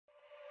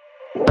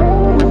Hey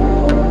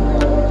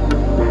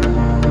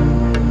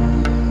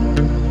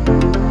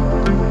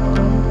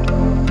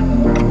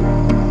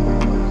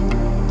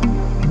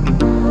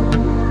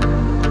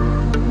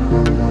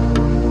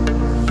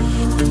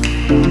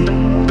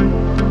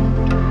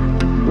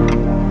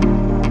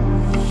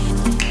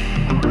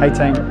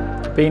team,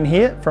 Ben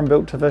here from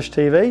Built to Fish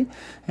TV,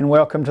 and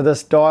welcome to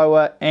this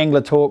Daiwa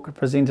Angler Talk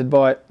presented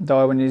by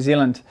Daiwa New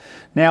Zealand.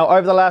 Now,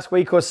 over the last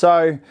week or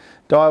so,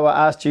 Daiwa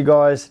asked you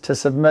guys to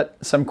submit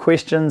some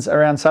questions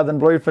around southern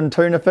bluefin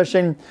tuna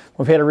fishing.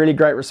 We've had a really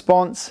great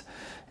response,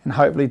 and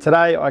hopefully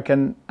today I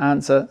can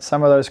answer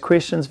some of those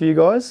questions for you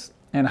guys,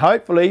 and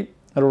hopefully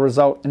it'll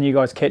result in you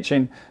guys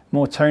catching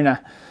more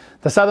tuna.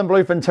 The southern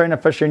bluefin tuna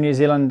fishery in New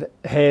Zealand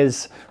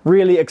has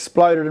really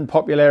exploded in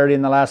popularity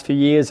in the last few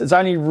years. It's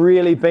only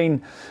really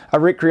been a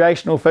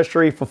recreational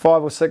fishery for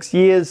 5 or 6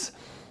 years.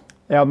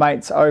 Our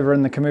mates over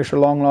in the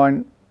commercial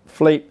longline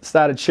fleet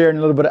started sharing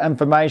a little bit of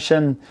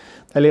information.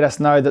 They let us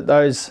know that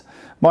those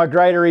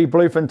migratory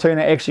bluefin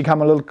tuna actually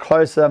come a little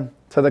closer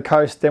to the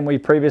coast than we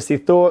previously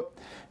thought,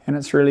 and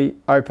it's really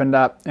opened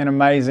up an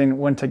amazing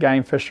winter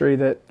game fishery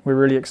that we're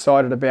really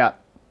excited about.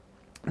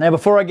 Now,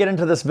 before I get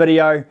into this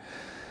video,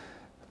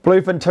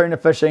 bluefin tuna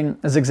fishing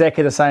is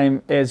exactly the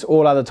same as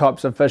all other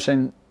types of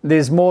fishing.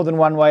 There's more than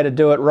one way to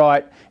do it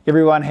right.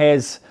 Everyone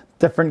has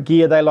different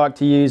gear they like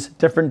to use,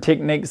 different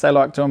techniques they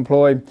like to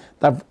employ.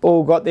 They've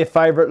all got their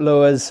favourite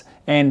lures,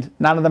 and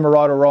none of them are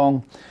right or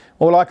wrong.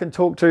 All I can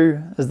talk to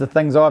is the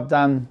things I've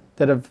done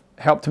that have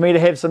helped me to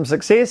have some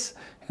success,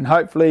 and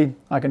hopefully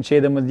I can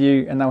share them with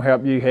you and they'll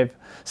help you have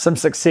some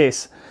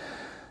success.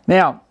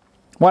 Now,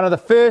 one of the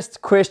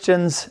first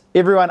questions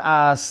everyone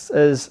asks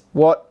is,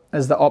 what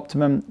is the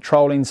optimum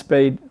trolling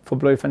speed for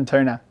bluefin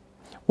tuna?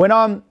 When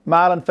I'm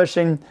marlin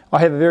fishing, I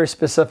have a very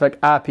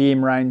specific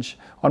RPM range.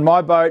 On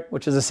my boat,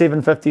 which is a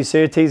 750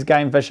 Surtees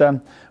Game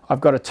Fisher, I've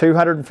got a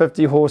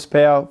 250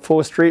 horsepower,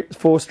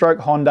 four-stroke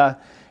Honda,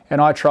 and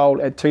I troll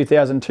at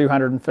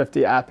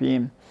 2,250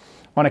 RPM.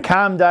 On a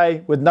calm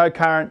day with no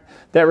current,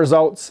 that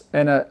results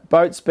in a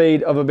boat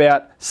speed of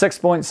about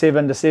 6.7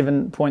 to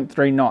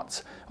 7.3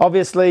 knots.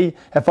 Obviously,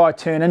 if I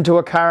turn into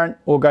a current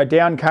or go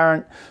down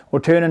current, or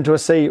turn into a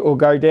sea or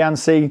go down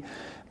sea,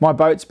 my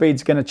boat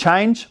speed's going to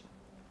change.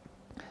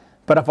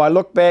 But if I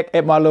look back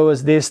at my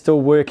lures, they're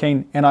still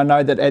working, and I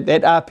know that at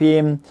that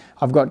RPM,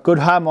 I've got good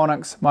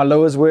harmonics, my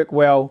lures work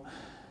well,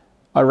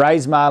 I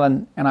raise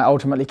marlin, and I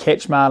ultimately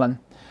catch marlin.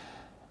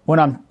 When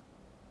I'm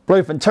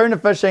bluefin tuna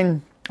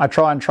fishing, I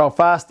try and troll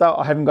faster.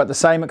 I haven't got the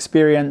same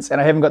experience,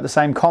 and I haven't got the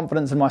same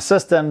confidence in my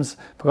systems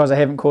because I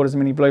haven't caught as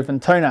many bluefin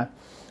tuna.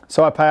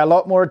 So I pay a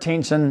lot more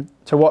attention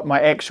to what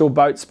my actual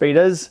boat speed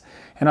is,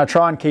 and I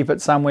try and keep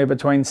it somewhere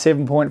between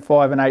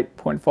 7.5 and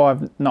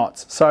 8.5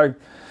 knots. So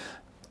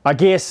I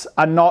guess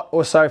a knot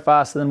or so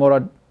faster than what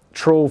I'd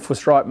trawl for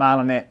striped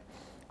marlin at.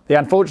 The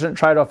unfortunate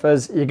trade-off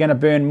is you're going to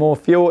burn more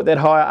fuel at that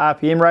higher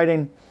RPM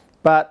rating,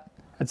 but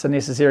it's a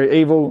necessary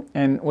evil,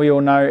 and we all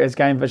know as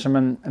game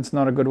fishermen it's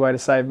not a good way to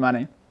save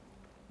money.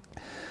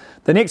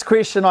 The next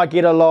question I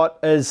get a lot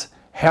is,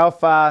 how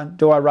far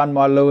do I run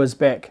my lures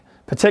back?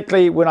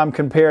 Particularly when I'm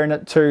comparing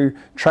it to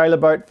trailer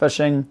boat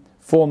fishing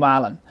for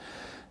marlin.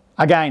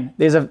 Again,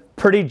 there's a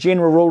pretty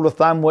general rule of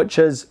thumb, which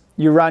is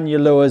you run your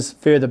lures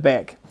further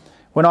back.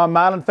 When I'm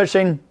marlin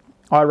fishing,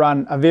 I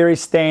run a very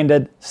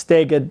standard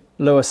staggered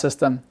lure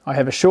system. I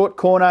have a short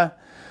corner,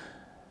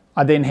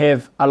 I then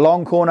have a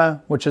long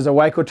corner, which is a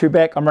wake or two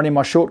back. I'm running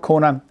my short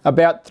corner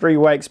about 3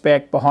 wakes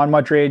back behind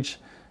my dredge.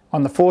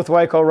 On the 4th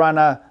wake, I'll run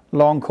a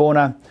long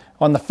corner.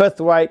 On the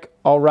 5th wake,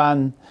 I'll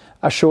run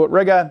a short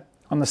rigger.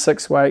 On the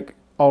 6th wake,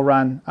 I'll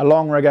run a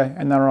long rigger,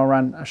 and then I'll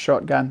run a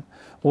shotgun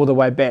all the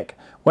way back.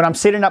 When I'm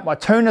setting up my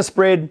tuna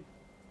spread,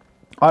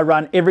 I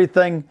run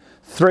everything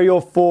 3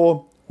 or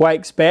 4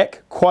 wakes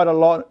back, quite a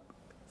lot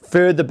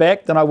further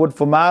back than I would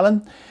for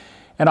marlin.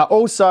 And I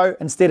also,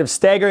 instead of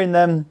staggering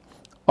them,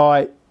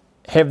 I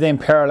have them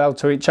parallel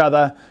to each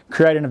other,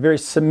 creating a very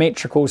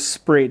symmetrical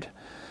spread.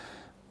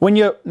 When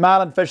you're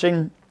marlin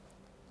fishing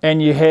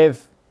and you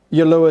have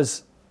your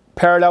lures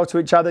parallel to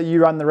each other,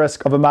 you run the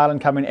risk of a marlin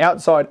coming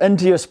outside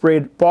into your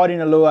spread, biting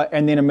a lure,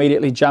 and then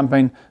immediately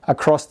jumping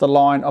across the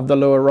line of the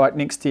lure right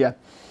next to you.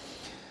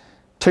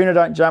 Tuna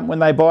don't jump when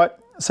they bite,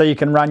 so you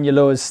can run your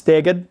lures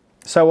staggered.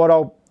 So what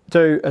I'll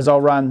do is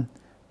I'll run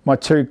my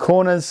 2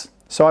 corners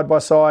side by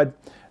side.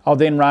 I'll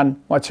then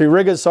run my 2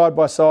 riggers side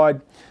by side.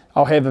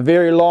 I'll have a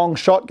very long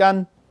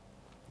shotgun,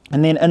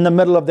 and then in the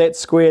middle of that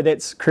square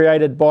that's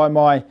created by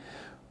my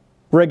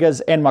riggers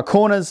and my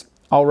corners,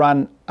 I'll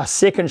run a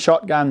second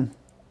shotgun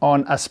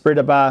on a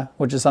spreader bar,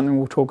 which is something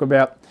we'll talk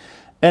about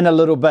in a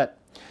little bit.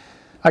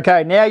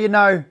 Okay, now you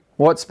know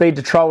what speed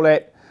to troll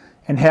at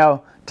and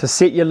how to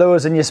set your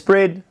lures in your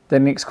spread. The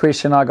next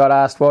question I got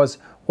asked was,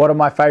 what are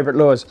my favourite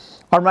lures?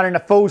 I'm running a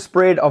full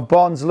spread of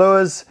Bond's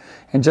lures,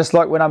 and just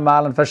like when I'm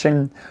marlin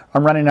fishing,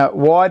 I'm running a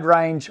wide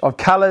range of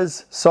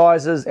colours,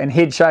 sizes and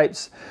head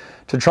shapes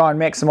to try and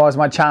maximise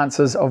my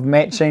chances of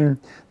matching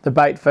the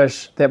bait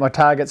fish that my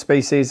target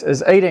species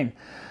is eating.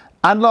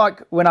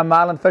 Unlike when I'm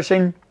marlin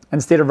fishing,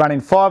 instead of running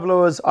 5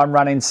 lures, I'm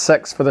running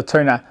 6 for the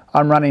tuna.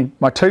 I'm running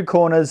my 2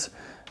 corners,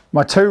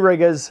 my 2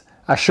 riggers,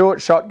 a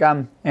short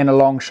shotgun and a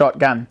long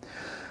shotgun.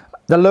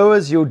 The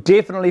lures you'll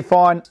definitely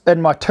find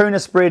in my tuna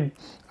spread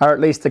are at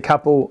least a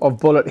couple of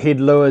bullet head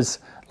lures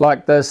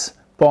like this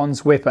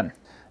Bond's weapon.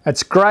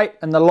 It's great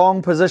in the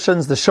long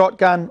positions, the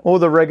shotgun or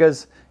the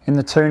riggers, and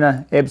the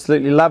tuna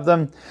absolutely love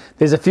them.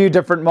 There's a few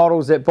different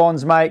models that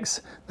Bonds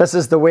makes. This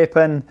is the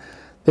weapon.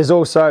 There's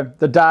also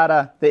the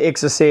Data, the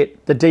Exocet,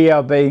 the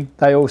DLB.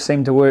 They all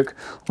seem to work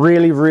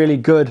really, really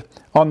good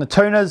on the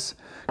tunas.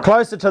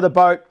 Closer to the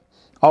boat,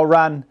 I'll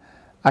run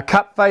a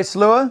cup face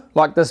lure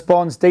like this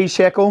Bonds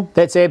D-Shackle.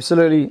 That's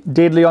absolutely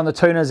deadly on the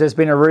tunas. Has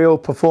been a real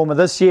performer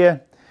this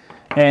year.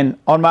 And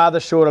on my other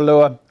shorter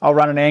lure, I'll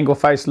run an angle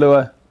face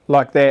lure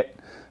like that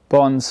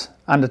Bonds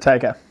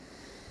Undertaker.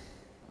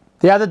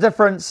 The other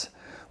difference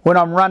when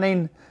I'm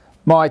running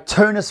my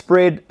tuna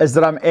spread is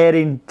that I'm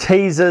adding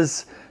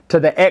teasers to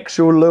the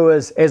actual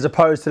lures as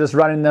opposed to just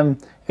running them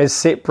as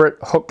separate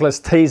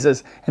hookless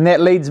teasers. And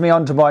that leads me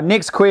on to my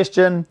next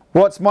question.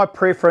 What's my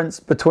preference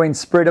between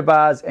spreader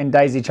bars and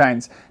daisy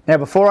chains? Now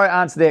before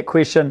I answer that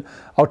question,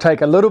 I'll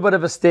take a little bit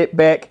of a step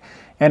back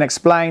and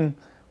explain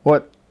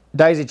what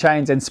daisy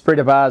chains and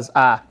spreader bars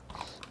are.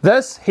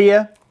 This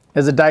here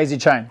is a daisy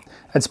chain.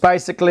 It's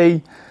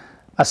basically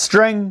a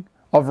string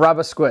of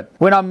rubber squid.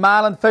 When I'm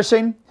marlin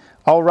fishing,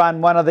 I'll run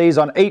one of these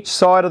on each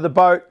side of the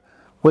boat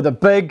with a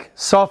big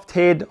soft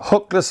head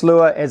hookless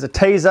lure as a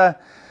teaser.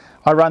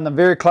 I run them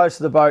very close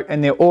to the boat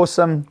and they're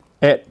awesome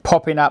at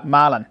popping up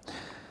marlin.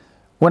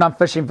 When I'm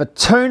fishing for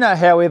tuna,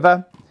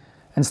 however,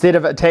 instead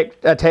of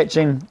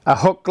attaching a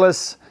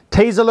hookless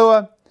teaser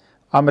lure,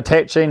 I'm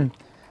attaching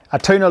a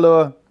tuna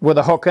lure with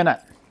a hook in it.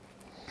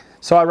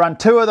 So I run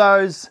 2 of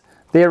those.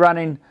 They're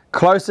running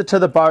closer to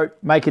the boat,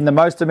 making the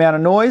most amount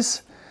of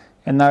noise,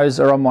 and those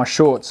are on my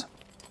shorts.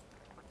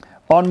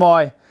 On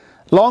my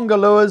longer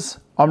lures,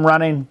 I'm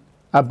running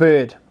a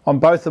bird on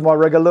both of my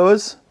rigger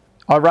lures.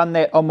 I run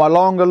that on my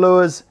longer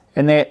lures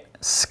and that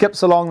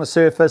skips along the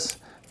surface,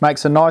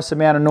 makes a nice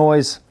amount of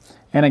noise,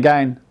 and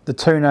again, the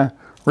tuna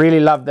really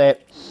love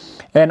that.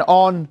 And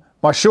on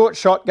my short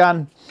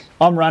shotgun,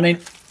 I'm running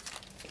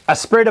a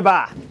spreader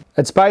bar.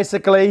 It's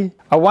basically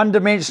a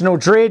one-dimensional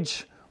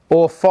dredge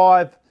or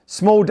 5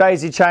 small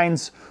daisy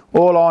chains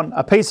all on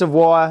a piece of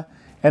wire,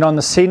 and on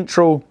the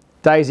central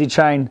daisy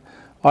chain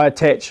I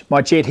attach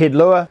my jet head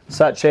lure,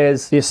 such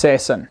as the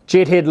Assassin.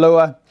 Jet head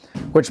lure,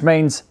 which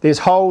means there's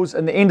holes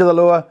in the end of the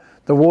lure,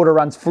 the water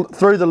runs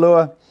through the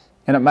lure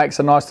and it makes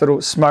a nice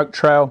little smoke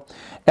trail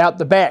out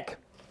the back.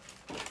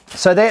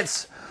 So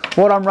that's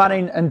what I'm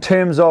running in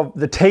terms of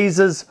the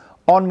teasers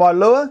on my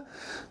lure.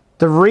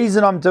 The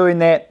reason I'm doing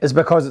that is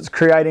because it's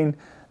creating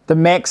the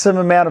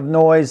maximum amount of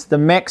noise, the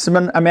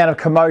maximum amount of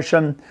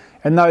commotion,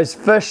 and those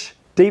fish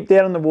deep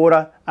down in the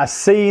water are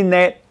seeing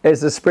that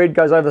as the spread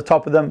goes over the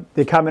top of them.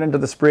 They're coming into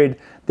the spread,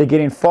 they're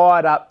getting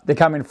fired up, they're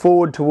coming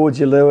forward towards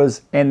your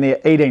lures and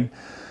they're eating.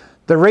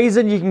 The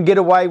reason you can get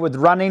away with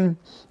running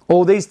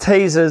all these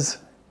teasers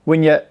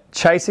when you're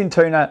chasing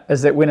tuna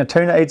is that when a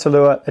tuna eats a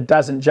lure, it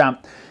doesn't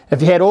jump.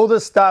 If you had all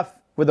this stuff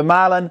with a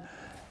marlin,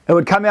 it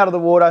would come out of the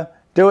water,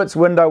 do its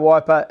window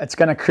wiper, it's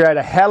going to create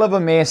a hell of a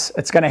mess,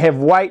 it's going to have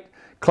weight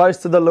close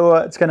to the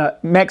lure, it's going to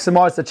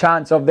maximize the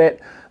chance of that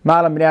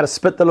marlin being able to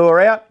spit the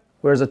lure out,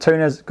 whereas a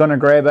tuna's going to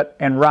grab it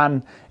and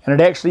run, and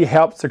it actually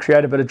helps to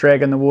create a bit of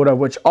drag in the water,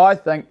 which I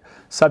think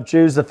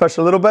subdues the fish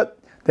a little bit.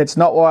 That's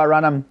not why I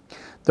run them.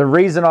 The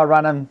reason I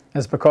run them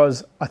is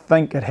because I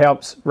think it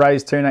helps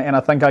raise tuna, and I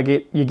think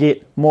you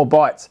get more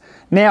bites.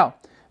 Now,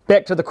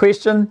 back to the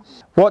question,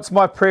 what's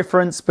my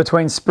preference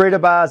between spreader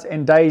bars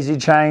and daisy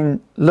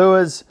chain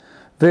lures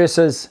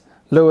versus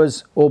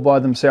lures all by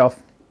themselves,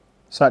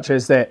 such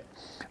as that?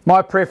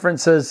 My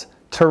preference is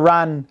to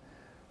run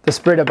the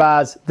spreader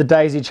bars, the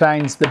daisy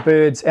chains, the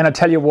birds, and I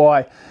tell you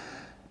why.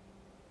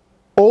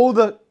 All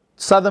the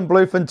southern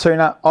bluefin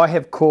tuna I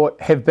have caught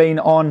have been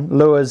on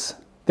lures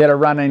that are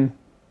running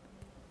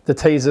the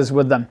teasers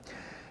with them.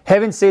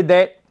 Having said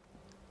that,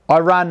 I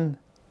run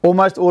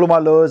almost all of my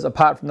lures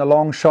apart from the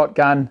long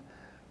shotgun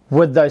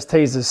with those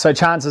teasers. So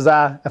chances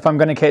are, if I'm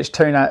going to catch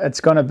tuna, it's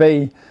going to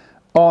be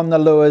on the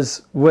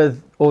lures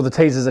with all the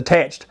teasers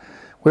attached.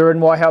 We were in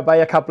Waihau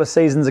Bay a couple of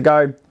seasons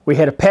ago. We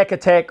had a pack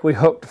attack. We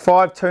hooked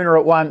 5 tuna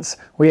at once.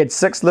 We had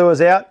 6 lures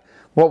out.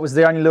 What was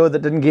the only lure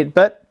that didn't get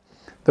bit?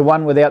 The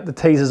one without the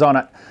teasers on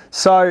it.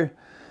 So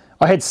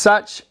I had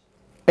such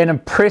an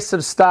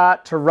impressive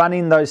start to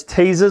running those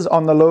teasers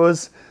on the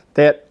lures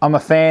that I'm a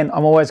fan.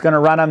 I'm always going to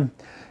run them.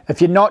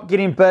 If you're not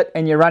getting bit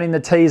and you're running the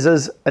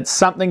teasers, it's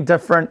something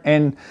different,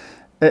 and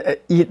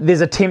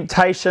there's a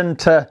temptation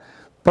to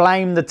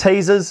blame the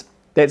teasers.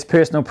 That's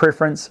personal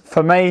preference.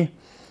 For me,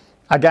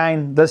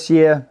 again, this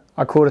year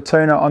I caught a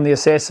tuna on the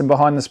Assassin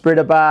behind the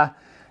spreader bar,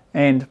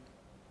 and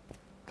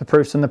the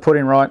proof's in the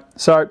pudding, right?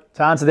 So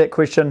to answer that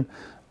question,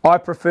 I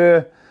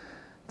prefer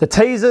the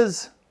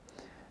teasers.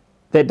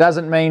 That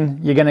doesn't mean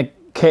you're going to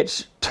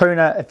catch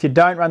tuna if you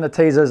don't run the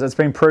teasers. It's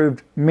been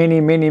proved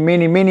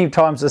many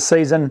times this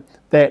season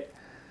that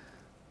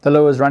the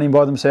lures running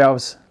by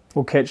themselves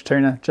will catch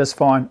tuna just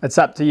fine. It's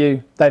up to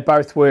you. They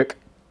both work.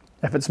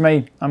 If it's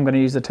me, I'm going to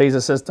use the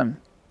teaser system.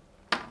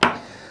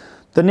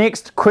 The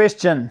next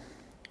question,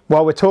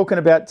 while we're talking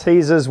about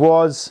teasers,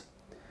 was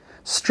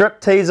strip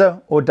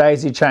teaser or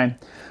daisy chain.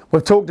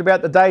 We've talked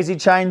about the daisy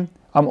chain.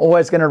 I'm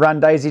always going to run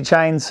daisy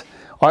chains.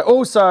 I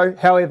also,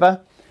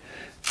 however,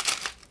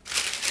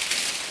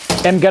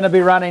 am going to be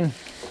running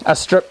a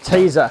strip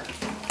teaser,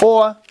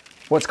 or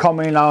what's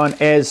commonly known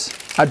as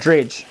a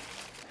dredge.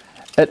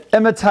 It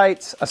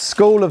imitates a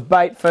school of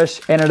bait fish,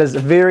 and it is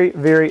very,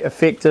 very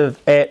effective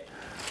at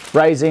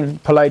raising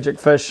pelagic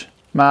fish,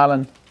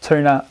 marlin,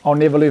 tuna. I'll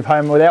never leave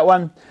home without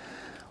one.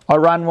 I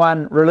run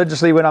one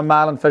religiously when I'm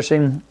marlin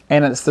fishing,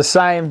 and it's the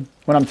same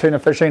when I'm tuna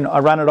fishing. I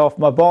run it off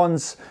my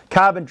Bonds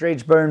carbon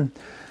dredge boom,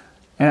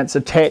 and it's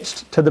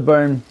attached to the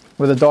boom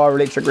with a Daiwa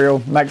electric reel.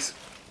 Makes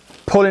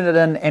pulling it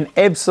in an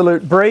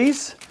absolute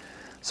breeze.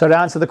 So to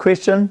answer the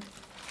question,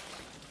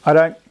 I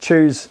don't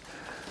choose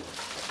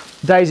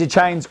daisy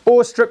chains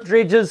or strip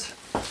dredges.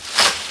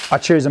 I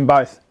choose them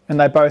both, and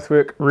they both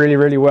work really,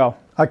 really well.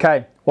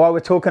 Okay, while we're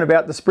talking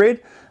about the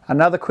spread,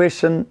 another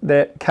question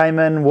that came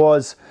in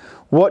was,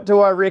 what do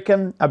I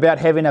reckon about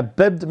having a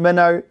bibbed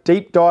minnow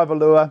deep diver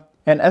lure,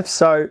 and if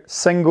so,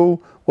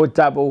 single or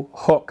double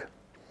hook?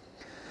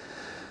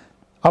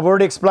 I've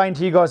already explained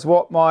to you guys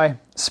what my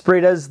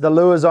spread is, the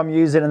lures I'm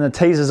using and the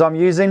teasers I'm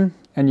using,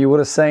 and you would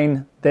have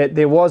seen that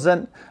there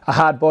wasn't a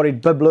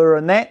hard-bodied bib lure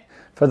in that.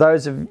 For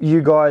those of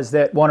you guys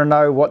that want to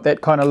know what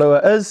that kind of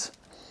lure is,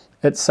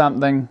 it's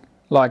something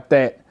like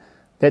that.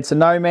 That's a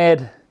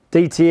Nomad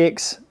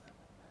DTX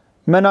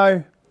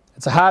minnow.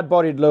 It's a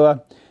hard-bodied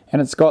lure,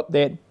 and it's got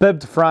that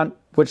bibbed front,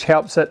 which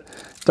helps it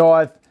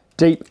dive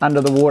deep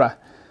under the water.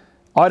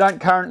 I don't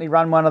currently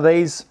run one of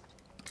these,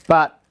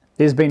 but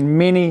there's been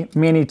many,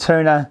 many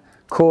tuna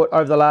caught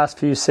over the last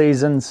few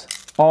seasons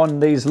on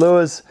these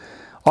lures.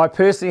 I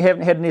personally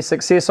haven't had any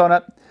success on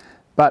it,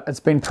 but it's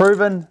been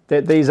proven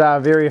that these are a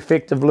very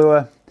effective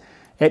lure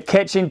at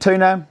catching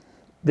tuna.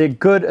 They're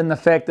good in the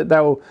fact that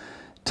they'll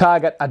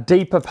target a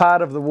deeper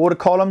part of the water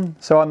column.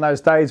 So on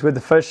those days where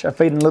the fish are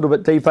feeding a little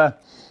bit deeper,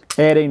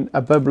 adding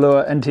a bib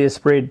lure into your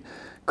spread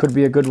could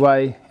be a good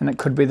way, and it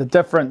could be the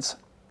difference.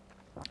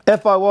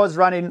 If I was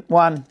running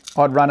one,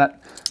 I'd run it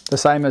the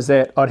same as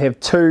that. I'd have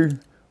 2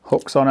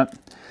 hooks on it.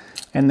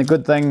 And the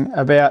good thing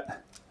about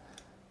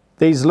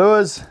these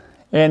lures,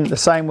 and the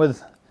same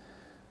with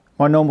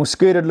my normal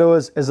skirted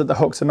lures, is that the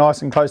hooks are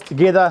nice and close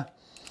together.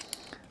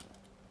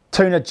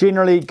 Tuna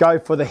generally go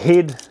for the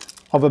head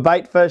of a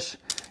bait fish,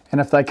 and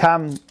if they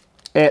come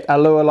at a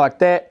lure like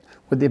that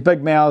with their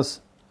big mouths,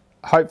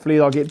 hopefully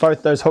they'll get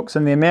both those hooks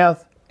in their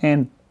mouth,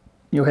 and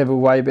you'll have a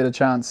way better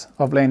chance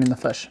of landing the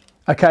fish.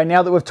 Okay,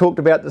 now that we've talked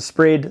about the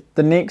spread,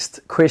 the next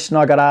question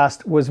I got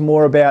asked was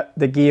more about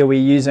the gear we're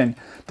using.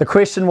 The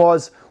question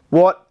was,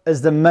 what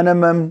is the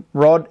minimum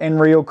rod and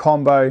reel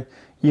combo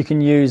you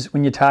can use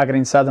when you're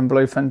targeting southern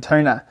bluefin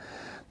tuna?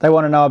 They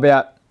want to know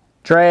about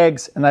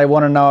drags, and they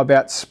want to know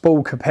about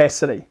spool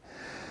capacity.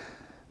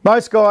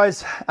 Most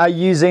guys are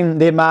using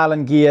their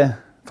marlin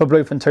gear for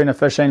bluefin tuna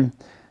fishing,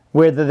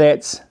 whether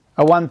that's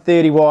a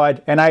 130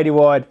 wide, an 80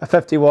 wide, a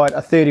 50 wide,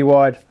 a 30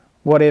 wide,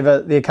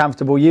 whatever they're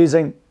comfortable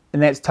using,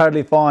 and that's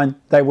totally fine.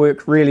 They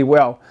work really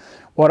well.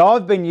 What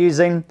I've been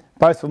using,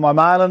 both for my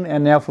marlin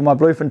and now for my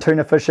bluefin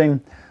tuna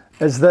fishing,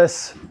 is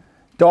this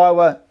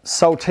Daiwa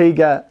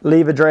Saltiga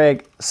lever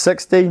drag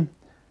 60.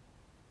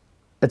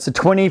 It's a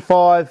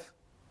 25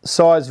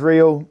 size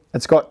reel.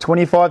 It's got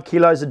 25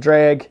 kilos of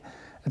drag.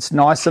 It's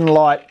nice and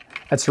light.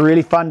 It's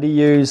really fun to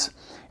use.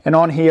 And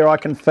on here I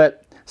can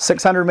fit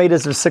 600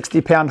 meters of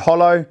 60-pound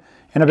hollow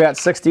and about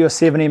 60 or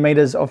 70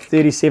 meters of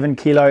 37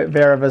 kilo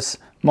Varivis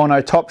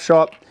mono top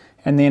shot.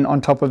 And then on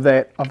top of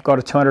that, I've got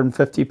a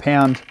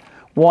 250-pound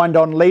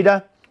wind-on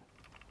leader.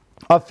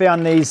 I've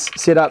found these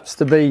setups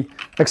to be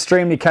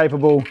extremely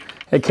capable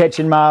at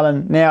catching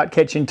marlin, now at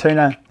catching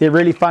tuna. They're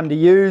really fun to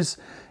use,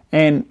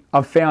 and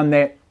I've found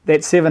that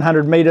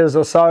 700 meters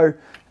or so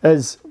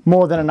is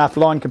more than enough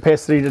line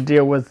capacity to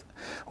deal with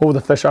all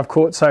the fish I've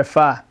caught so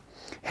far.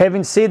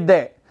 Having said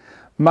that,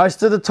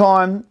 most of the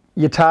time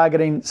you're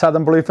targeting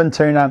southern bluefin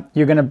tuna,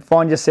 you're going to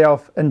find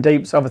yourself in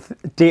depths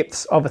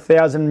of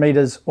 1,000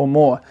 meters or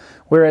more.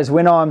 Whereas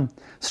when I'm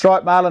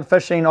striped marlin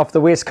fishing off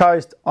the west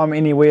coast, I'm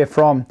anywhere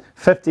from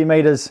 50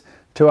 meters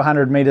to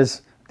 100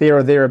 meters, there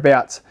or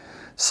thereabouts.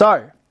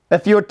 So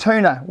if your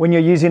tuna, when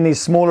you're using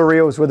these smaller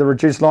reels with a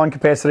reduced line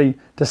capacity,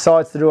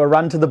 decides to do a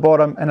run to the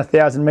bottom in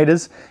 1,000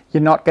 meters,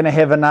 you're not going to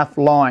have enough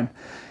line.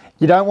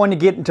 You don't want to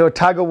get into a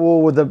tug of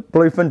war with the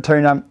bluefin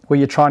tuna where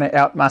you're trying to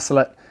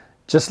outmuscle it.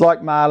 Just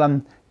like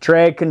marlin,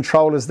 drag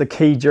control is the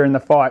key during the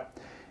fight,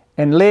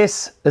 and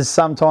less is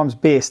sometimes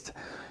best.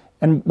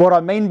 And what I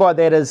mean by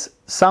that is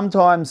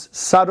sometimes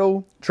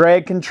subtle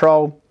drag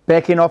control,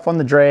 backing off on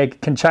the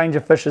drag, can change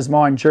a fish's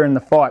mind during the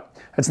fight.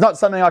 It's not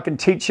something I can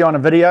teach you on a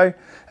video,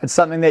 it's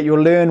something that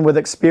you'll learn with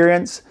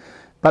experience,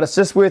 but it's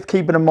just worth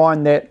keeping in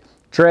mind that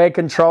drag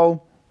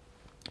control,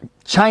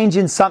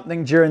 changing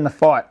something during the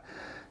fight.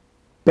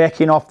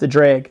 backing off the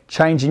drag,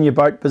 changing your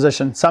boat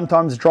position,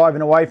 sometimes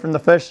driving away from the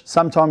fish,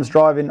 sometimes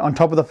driving on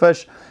top of the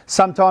fish,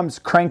 sometimes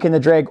cranking the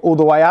drag all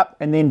the way up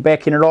and then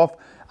backing it off,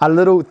 are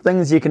little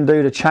things you can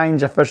do to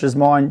change a fish's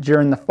mind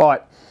during the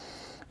fight.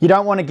 You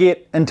don't want to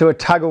get into a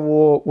tug of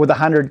war with a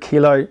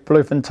 100-kilo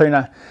bluefin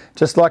tuna.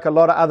 Just like a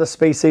lot of other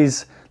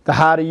species, the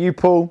harder you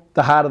pull,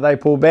 the harder they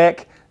pull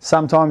back.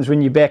 Sometimes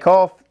when you back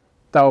off,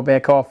 they'll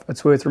back off.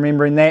 It's worth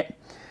remembering that.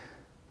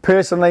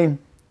 Personally,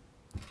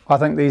 I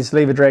think these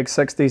lever drag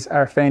 60s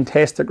are a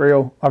fantastic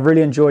reel. I've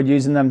really enjoyed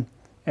using them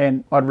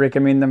and I'd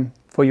recommend them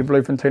for your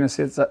bluefin tuna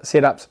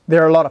setups.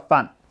 They're a lot of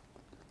fun.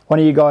 One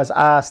of you guys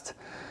asked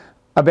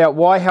about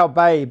why Howe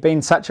Bay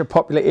being such a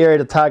popular area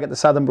to target the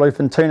southern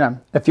bluefin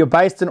tuna. If you're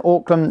based in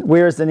Auckland,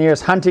 where is the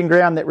nearest hunting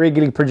ground that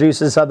regularly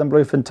produces southern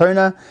bluefin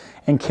tuna,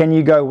 and can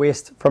you go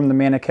west from the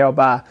Manukau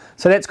Bar?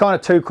 So that's kind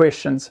of two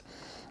questions.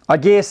 I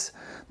guess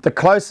the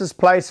closest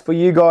place for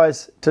you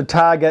guys to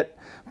target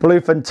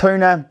bluefin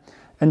tuna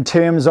in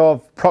terms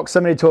of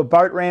proximity to a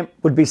boat ramp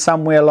would be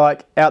somewhere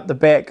like out the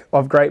back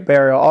of Great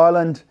Barrier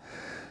Island.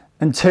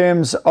 In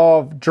terms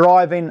of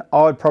driving,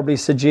 I would probably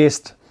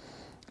suggest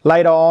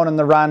later on in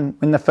the run,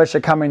 when the fish are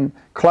coming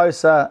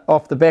closer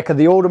off the back of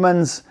the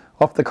Aldermans,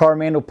 off the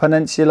Coromandel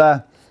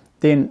Peninsula,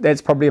 then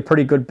that's probably a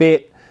pretty good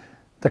bet.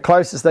 The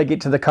closest they get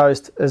to the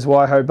coast is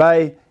Waiho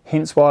Bay,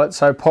 hence why it's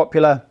so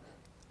popular.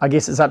 I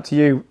guess it's up to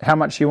you how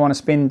much you want to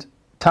spend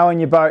towing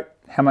your boat,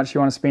 how much you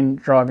want to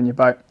spend driving your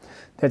boat.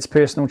 That's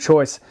personal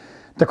choice.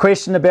 The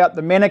question about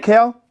the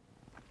Manukau,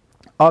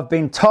 I've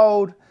been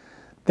told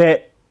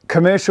that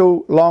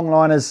commercial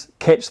longliners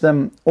catch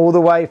them all the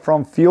way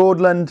from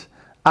Fiordland,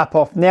 up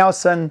off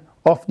Nelson,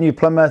 off New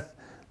Plymouth,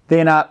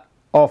 then up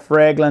off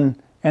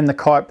Raglan and the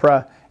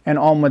Kaipara and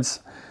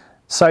onwards.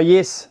 So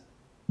yes,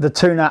 the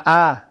tuna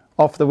are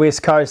off the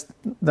west coast,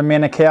 the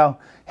Manukau.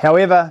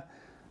 However,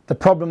 the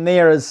problem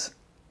there is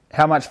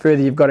how much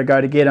further you've got to go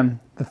to get them.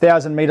 The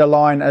 1,000-metre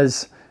line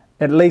is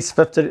at least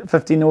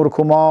 50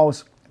 nautical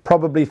miles,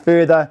 probably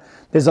further.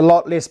 There's a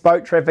lot less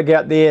boat traffic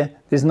out there.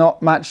 There's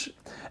not much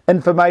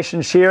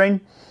information sharing.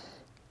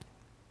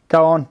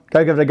 Go on,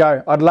 go give it a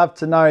go. I'd love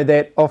to know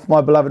that off my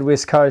beloved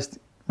west coast,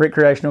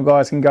 recreational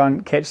guys can go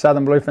and catch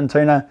southern bluefin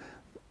tuna.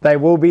 They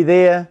will be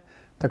there.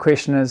 The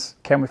question is,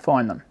 can we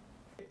find them?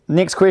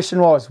 Next question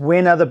was,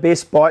 when are the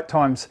best bite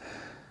times?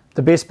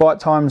 The best bite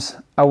times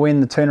are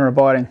when the tuna are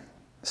biting.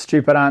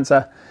 Stupid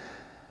answer.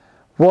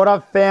 What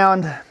I've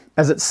found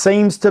is it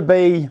seems to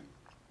be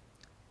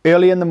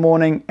early in the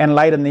morning and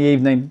late in the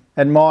evening.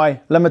 In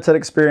my limited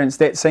experience,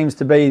 that seems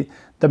to be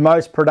the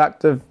most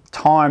productive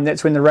time.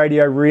 That's when the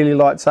radio really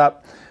lights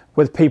up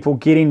with people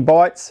getting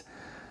bites.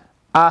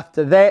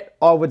 After that,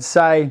 I would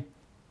say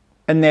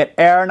in that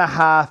hour and a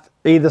half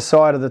either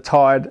side of the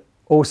tide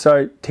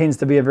also tends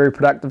to be a very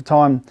productive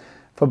time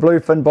for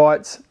bluefin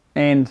bites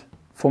and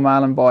for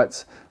marlin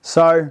bites.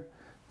 So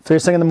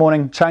first thing in the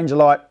morning, change a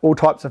light, all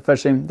types of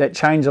fishing. That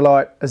change a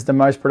light is the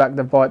most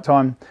productive bite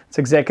time. It's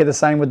exactly the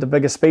same with the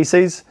bigger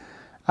species.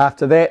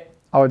 After that,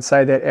 I would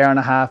say that hour and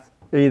a half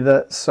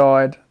either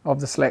side of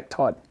the slack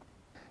tide.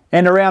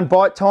 And around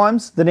bite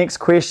times, the next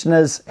question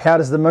is, how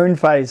does the moon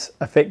phase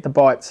affect the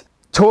bites?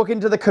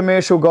 Talking to the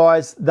commercial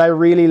guys, they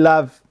really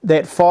love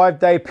that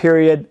 5-day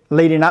period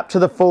leading up to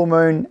the full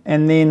moon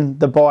and then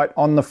the bite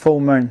on the full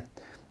moon.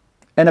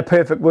 In a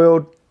perfect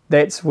world,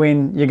 that's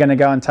when you're going to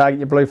go and target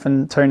your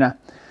bluefin tuna.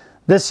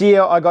 This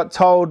year I got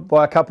told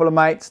by a couple of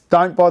mates,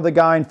 don't bother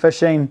going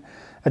fishing.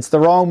 It's the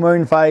wrong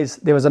moon phase.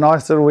 There was a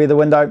nice little weather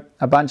window.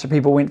 A bunch of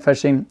people went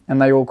fishing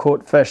and they all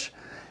caught fish.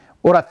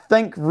 What I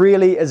think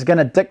really is going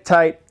to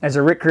dictate as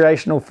a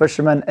recreational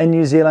fisherman in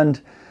New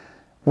Zealand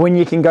when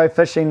you can go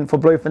fishing for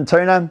bluefin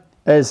tuna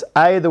is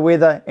A, the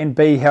weather, and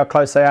B, how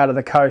close they are to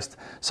the coast.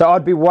 So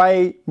I'd be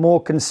way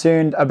more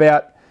concerned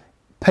about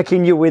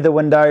picking your weather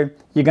window.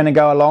 You're going to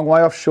go a long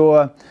way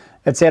offshore.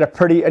 It's at a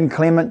pretty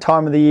inclement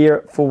time of the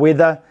year for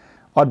weather.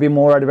 I'd be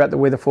more worried about the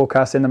weather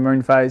forecast and the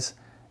moon phase.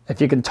 If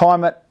you can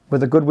time it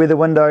with a good weather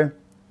window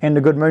and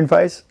a good moon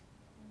phase,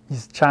 your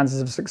chances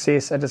of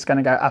success are just going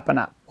to go up and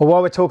up. Well,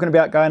 while we're talking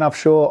about going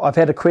offshore, I've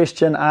had a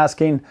question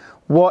asking,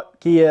 what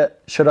gear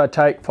should I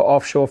take for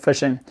offshore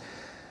fishing?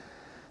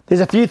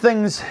 There's a few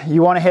things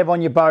you want to have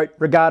on your boat,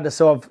 regardless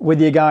of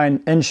whether you're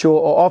going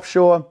inshore or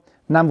offshore.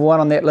 Number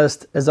one on that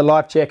list is a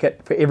life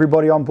jacket for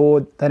everybody on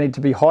board. They need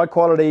to be high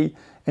quality,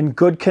 in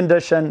good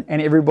condition,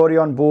 and everybody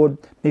on board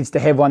needs to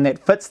have one that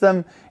fits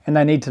them, and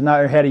they need to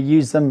know how to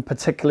use them,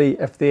 particularly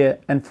if they're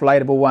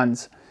inflatable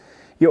ones.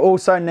 You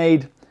also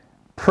need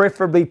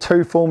preferably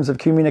 2 forms of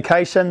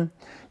communication.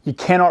 You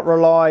cannot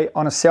rely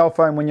on a cell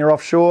phone when you're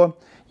offshore.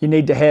 You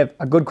need to have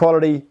a good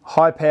quality,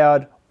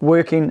 high-powered,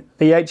 working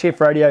VHF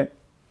radio.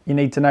 You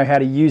need to know how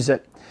to use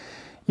it.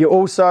 You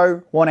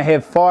also want to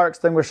have fire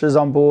extinguishers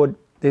on board.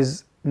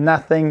 There's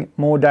nothing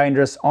more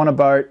dangerous on a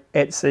boat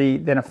at sea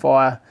than a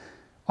fire.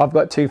 I've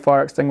got 2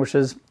 fire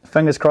extinguishers.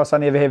 Fingers crossed I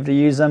never have to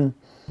use them,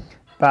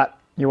 but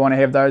you want to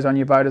have those on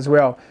your boat as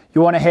well.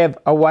 You want to have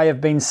a way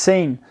of being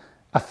seen.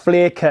 A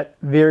flare kit,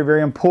 very,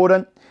 very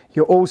important.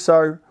 You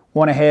also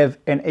want to have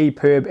an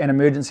EPIRB, an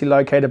emergency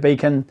locator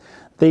beacon.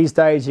 these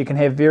days you can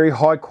have very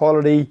high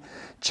quality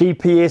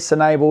GPS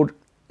enabled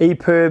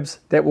EPIRBs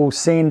that will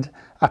send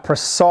a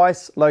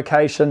precise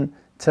location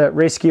to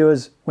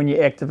rescuers when you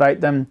activate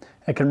them.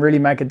 It can really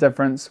make a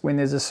difference when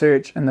there's a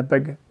search in the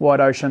big wide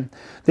ocean.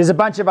 There's a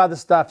bunch of other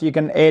stuff you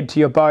can add to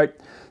your boat,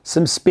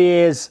 some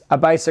spares, a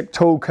basic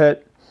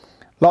toolkit,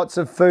 lots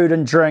of food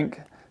and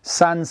drink,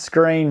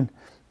 sunscreen,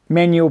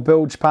 manual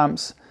bilge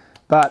pumps,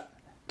 but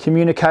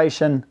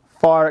communication,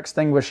 fire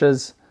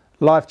extinguishers,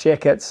 life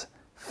jackets,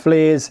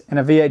 flares and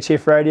a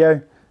VHF radio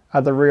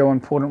are the real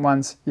important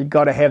ones. You've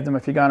got to have them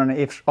if you're going on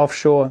an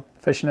offshore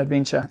fishing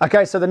adventure.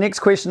 Okay, so the next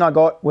question I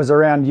got was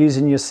around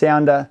using your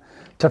sounder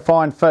to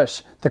find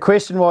fish. The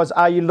question was,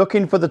 are you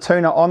looking for the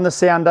tuna on the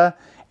sounder?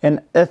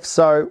 And if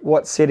so,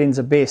 what settings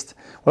are best?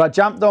 Well, I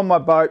jumped on my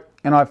boat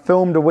and I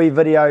filmed a wee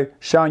video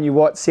showing you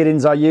what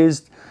settings I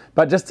used.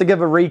 But just to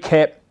give a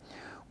recap,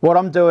 what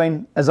I'm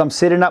doing is I'm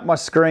setting up my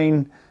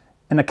screen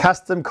in a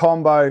custom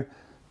combo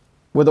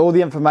with all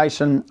the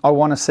information I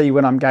want to see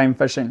when I'm game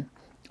fishing.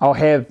 I'll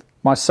have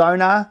my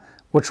sonar,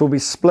 which will be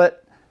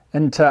split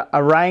into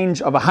a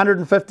range of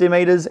 150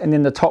 meters, and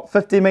then the top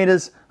 50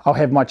 meters, I'll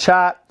have my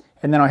chart,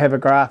 and then I'll have a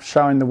graph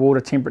showing the water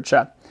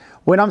temperature.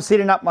 When I'm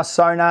setting up my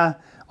sonar,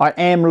 I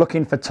am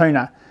looking for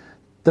tuna.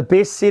 The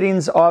best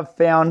settings I've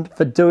found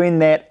for doing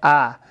that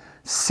are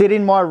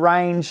setting my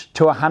range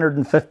to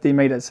 150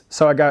 meters.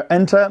 So I go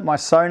into my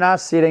sonar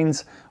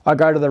settings, I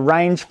go to the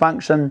range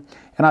function,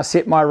 and I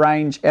set my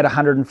range at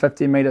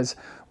 150 meters.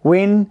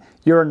 When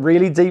you're in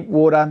really deep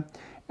water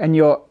and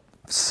your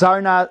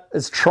sonar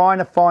is trying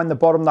to find the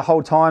bottom the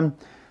whole time,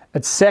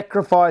 it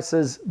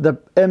sacrifices the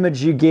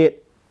image you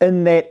get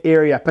in that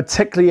area,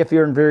 particularly if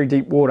you're in very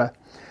deep water.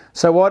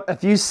 So what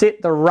if you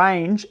set the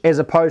range as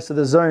opposed to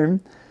the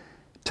zoom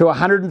to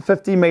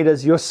 150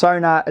 meters, your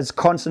sonar is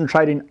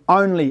concentrating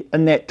only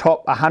in that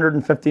top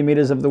 150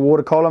 meters of the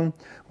water column,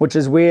 which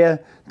is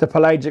where the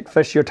pelagic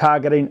fish you're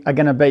targeting are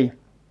going to be.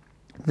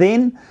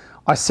 Then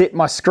I set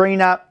my screen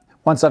up,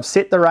 once I've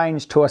set the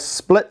range, to a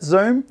split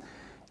zoom,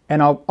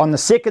 and on the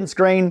second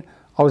screen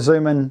I'll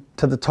zoom in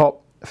to the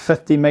top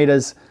 50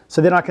 meters,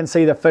 so then I can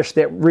see the fish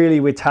that really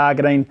we're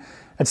targeting.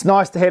 It's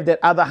nice to have that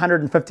other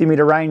 150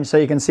 meter range so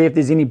you can see if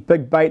there's any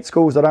big bait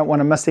schools. I don't want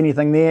to miss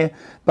anything there,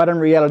 but in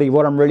reality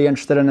what I'm really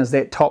interested in is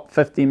that top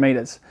 50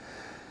 meters.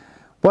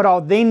 What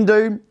I'll then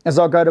do is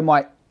I'll go to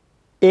my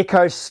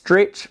echo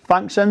stretch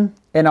function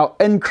and I'll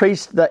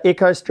increase the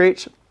echo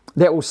stretch.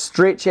 That will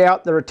stretch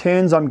out the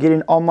returns I'm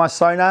getting on my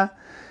sonar.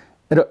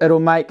 It'll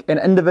make an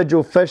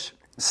individual fish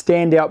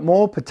stand out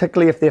more,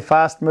 particularly if they're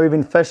fast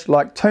moving fish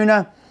like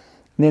tuna.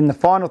 And then the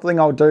final thing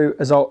I'll do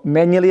is I'll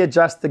manually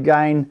adjust the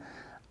gain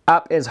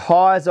up as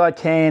high as I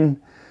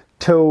can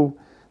till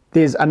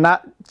there's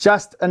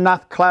just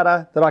enough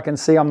clutter that I can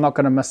see I'm not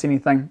going to miss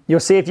anything. You'll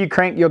see if you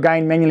crank your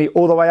gain manually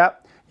all the way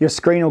up, your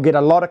screen will get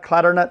a lot of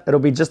clutter in it. It'll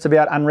be just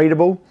about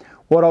unreadable.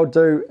 What I'll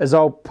do is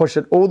I'll push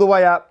it all the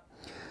way up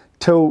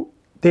till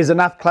there's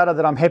enough clutter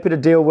that I'm happy to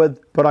deal with,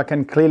 but I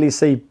can clearly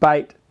see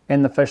bait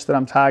and the fish that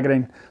I'm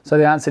targeting. So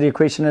the answer to your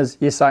question is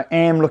yes, I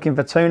am looking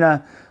for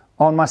tuna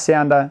on my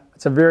sounder.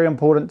 It's a very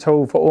important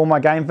tool for all my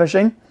game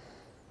fishing,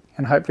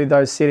 and hopefully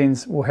those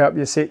settings will help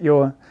you set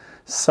your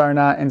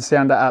sonar and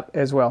sounder up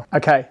as well.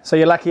 Okay, so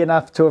you're lucky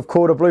enough to have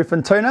caught a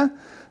bluefin tuna.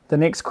 The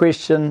next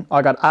question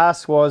I got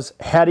asked was,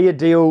 how do you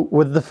deal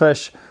with the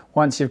fish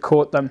once you've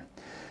caught them?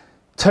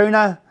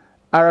 Tuna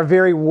are a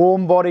very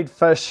warm-bodied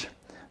fish.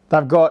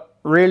 They've got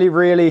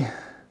really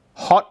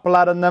hot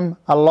blood in them,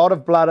 a lot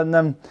of blood in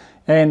them,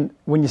 and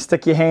when you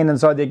stick your hand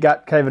inside their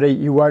gut cavity,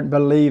 you won't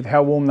believe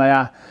how warm they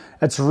are.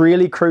 It's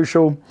really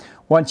crucial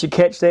once you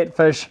catch that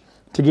fish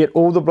to get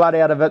all the blood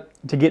out of it,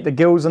 to get the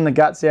gills and the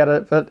guts out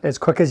of it as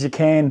quick as you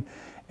can,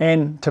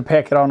 and to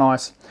pack it on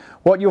ice.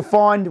 What you'll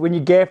find when you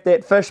gaff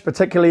that fish,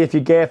 particularly if you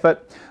gaff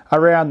it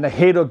around the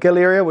head or gill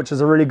area, which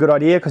is a really good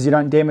idea because you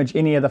don't damage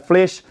any of the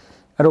flesh,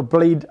 it'll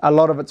bleed a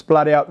lot of its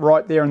blood out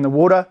right there in the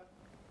water.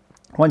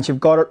 Once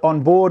you've got it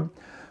on board,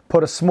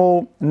 put a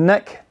small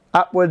nick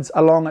upwards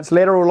along its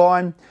lateral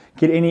line,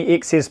 get any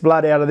excess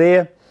blood out of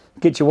there,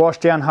 get your wash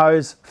down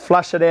hose,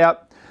 flush it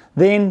out,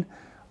 then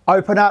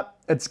open up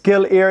its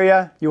gill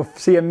area. You'll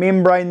see a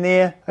membrane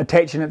there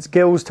attaching its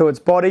gills to its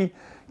body.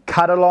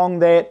 Cut along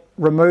that,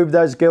 remove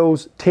those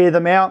gills, tear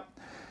them out,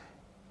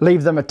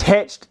 leave them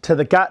attached to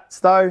the guts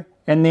though,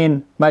 and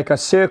then make a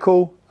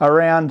circle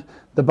around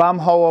the bum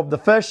hole of the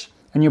fish,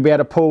 and you'll be able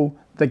to pull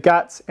the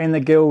guts and the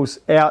gills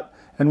out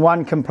in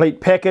one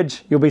complete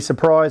package. You'll be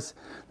surprised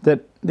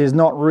that there's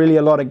not really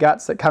a lot of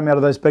guts that come out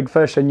of those big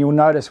fish, and you'll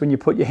notice when you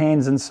put your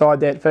hands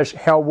inside that fish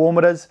how warm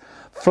it is.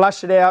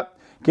 Flush it out,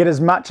 get as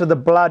much of the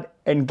blood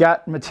and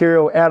gut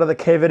material out of the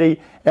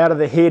cavity, out of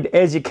the head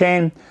as you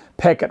can.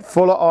 Pack it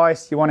full of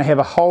ice. You want to have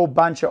a whole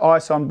bunch of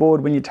ice on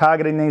board when you're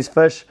targeting these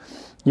fish.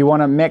 You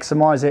want to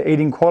maximize their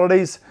eating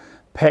qualities.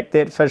 Pack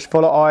that fish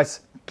full of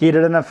ice, get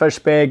it in a fish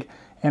bag,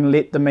 and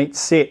let the meat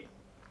set.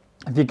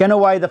 If you're going to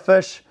weigh the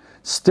fish,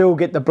 still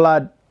get the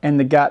blood and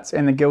the guts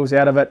and the gills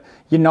out of it.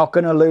 You're not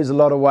going to lose a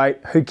lot of weight.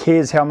 Who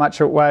cares how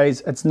much it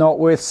weighs? It's not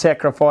worth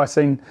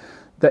sacrificing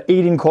the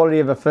eating quality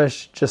of a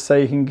fish just so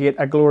you can get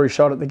a glory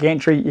shot at the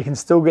gantry. You can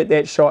still get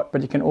that shot,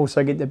 but you can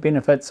also get the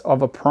benefits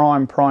of a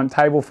prime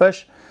table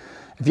fish.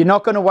 If you're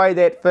not going to weigh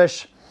that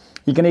fish,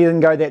 you can even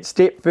go that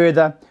step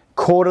further,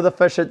 quarter the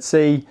fish at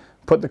sea,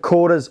 put the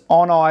quarters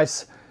on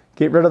ice,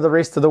 get rid of the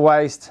rest of the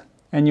waste,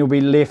 and you'll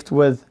be left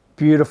with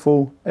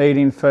beautiful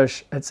eating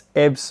fish. It's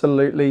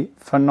absolutely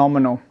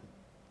phenomenal.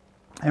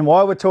 And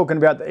while we're talking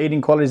about the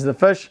eating qualities of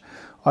the fish,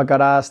 I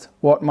got asked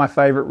what my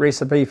favourite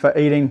recipe for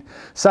eating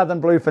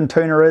southern bluefin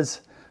tuna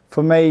is.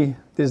 For me,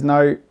 there's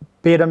no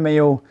better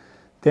meal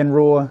than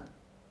raw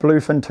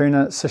bluefin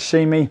tuna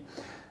sashimi.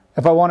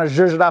 If I want to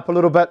zhuzh it up a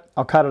little bit,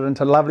 I'll cut it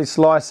into lovely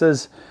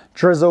slices,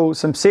 drizzle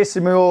some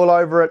sesame oil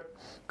over it,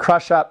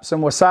 crush up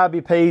some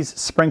wasabi peas,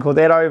 sprinkle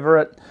that over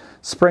it,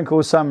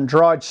 sprinkle some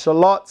dried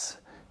shallots,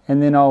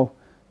 and then I'll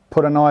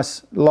put a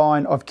nice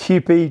line of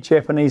Kiwi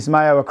Japanese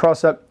mayo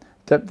across it,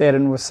 dip that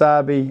in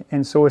wasabi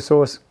and soy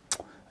sauce.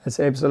 It's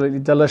absolutely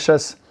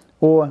delicious.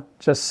 Or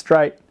just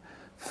straight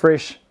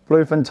fresh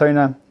bluefin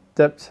tuna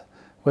dipped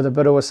with a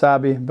bit of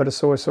wasabi, a bit of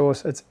soy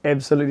sauce. It's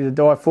absolutely to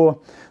die for.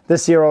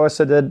 This year I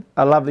also did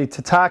a lovely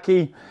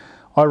tataki.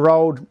 I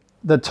rolled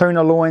the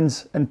tuna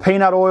loins in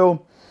peanut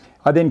oil.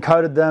 I then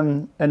coated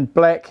them in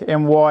black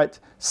and white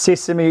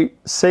sesame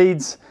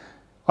seeds.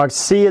 I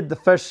seared the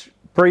fish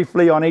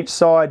briefly on each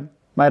side,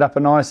 made up a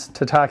nice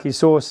tataki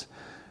sauce,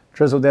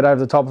 drizzled that over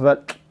the top of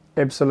it.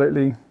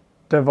 Absolutely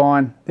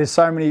divine. There's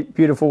so many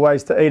beautiful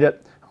ways to eat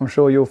it. I'm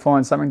sure you'll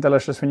find something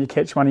delicious when you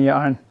catch one of your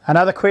own.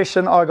 Another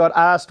question I got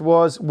asked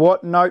was,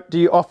 what note do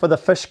you offer the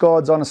fish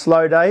gods on a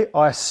slow day?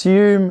 I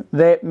assume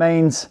that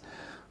means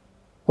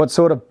what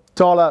sort of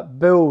dollar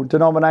bill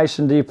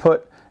denomination do you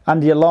put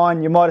under your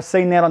line? You might have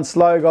seen that on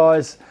slow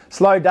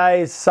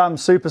days. Some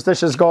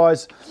superstitious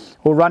guys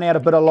will run out a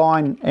bit of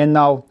line and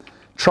they'll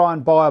try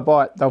and buy a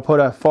bite. They'll put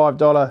a $5,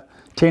 $10,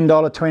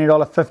 $20,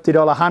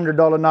 $50,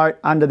 $100 note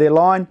under their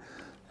line.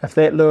 If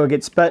that lure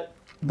gets bit,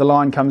 the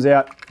line comes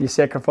out, you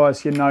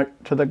sacrifice your note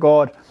to the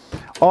god.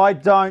 I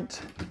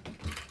don't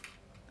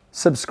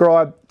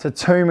subscribe to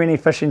too many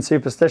fishing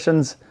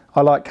superstitions.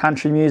 I like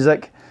country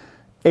music.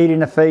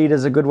 Eating a feed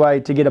is a good way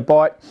to get a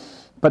bite,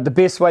 but the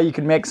best way you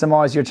can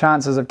maximize your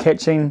chances of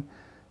catching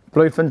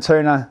bluefin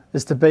tuna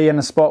is to be in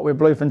a spot where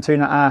bluefin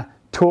tuna are.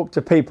 Talk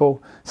to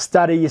people,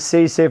 study your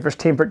sea surface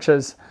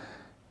temperatures,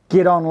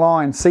 get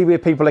online, see where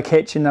people are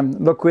catching them,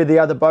 look where the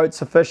other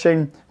boats are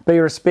fishing, be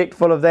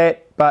respectful of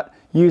that, but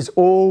use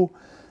all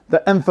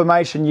the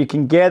information you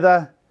can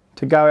gather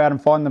to go out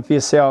and find them for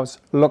yourselves.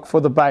 Look for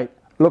the bait,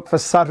 look for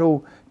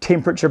subtle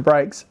temperature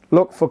breaks,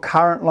 look for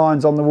current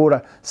lines on the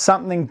water,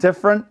 something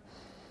different.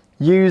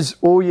 Use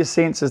all your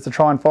senses to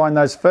try and find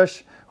those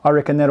fish. I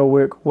reckon that'll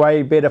work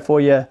way better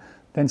for you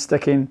than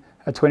sticking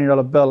a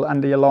 $20 bill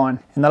under your line.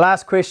 And the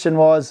last question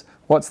was,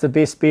 what's the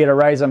best beer to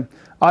raise them?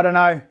 I don't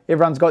know,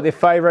 everyone's got their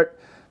favourite,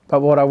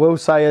 but what I will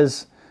say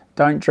is,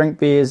 don't drink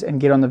beers and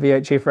get on the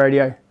VHF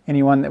radio.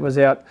 Anyone that was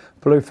out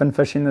bluefin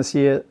fishing this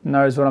year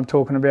knows what I'm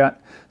talking about.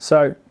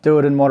 So do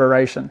it in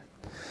moderation.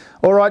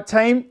 All right,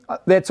 team,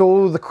 that's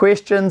all the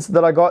questions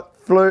that I got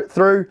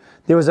through.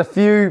 There was a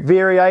few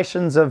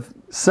variations of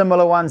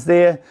similar ones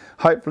there.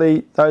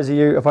 Hopefully those of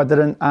you, if I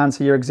didn't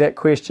answer your exact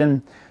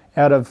question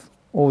out of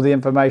all the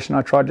information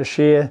I tried to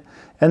share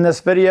in this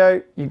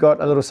video, you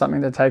got a little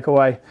something to take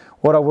away.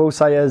 What I will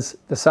say is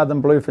the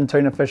southern bluefin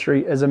tuna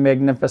fishery is a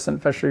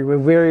magnificent fishery. We're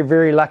very,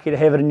 very lucky to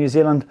have it in New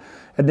Zealand.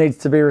 It needs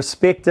to be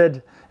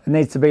respected, it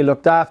needs to be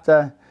looked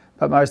after,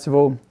 but most of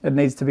all, it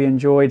needs to be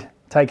enjoyed.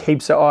 Take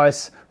heaps of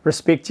ice,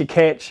 respect your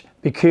catch,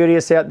 be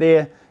courteous out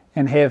there,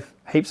 and have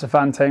heaps of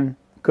fun, team.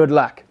 Good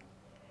luck.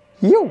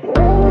 Yo!